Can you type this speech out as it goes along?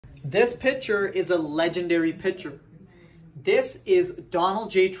This picture is a legendary picture. This is Donald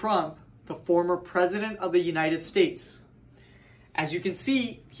J. Trump, the former president of the United States. As you can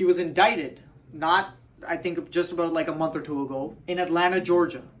see, he was indicted, I think just about like a month or two ago, in Atlanta,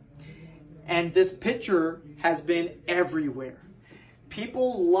 Georgia. And this picture has been everywhere.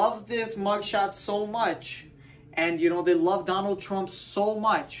 People love this mugshot so much, and they love Donald Trump so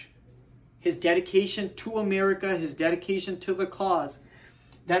much. His dedication to America, his dedication to the cause,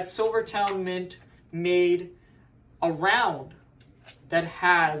 that Silvertown Mint made a round that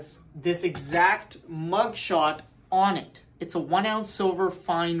has this exact mugshot on it. It's a 1 ounce silver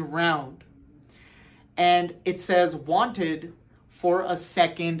fine round. And it says wanted for a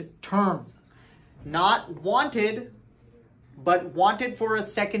second term. Not wanted, but wanted for a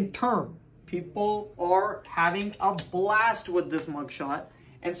second term. People are having a blast with this mugshot,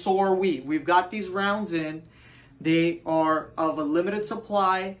 and so are we. We've got these rounds in. They are of a limited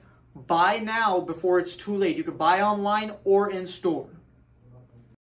supply. Buy now before it's too late. You can buy online or in store.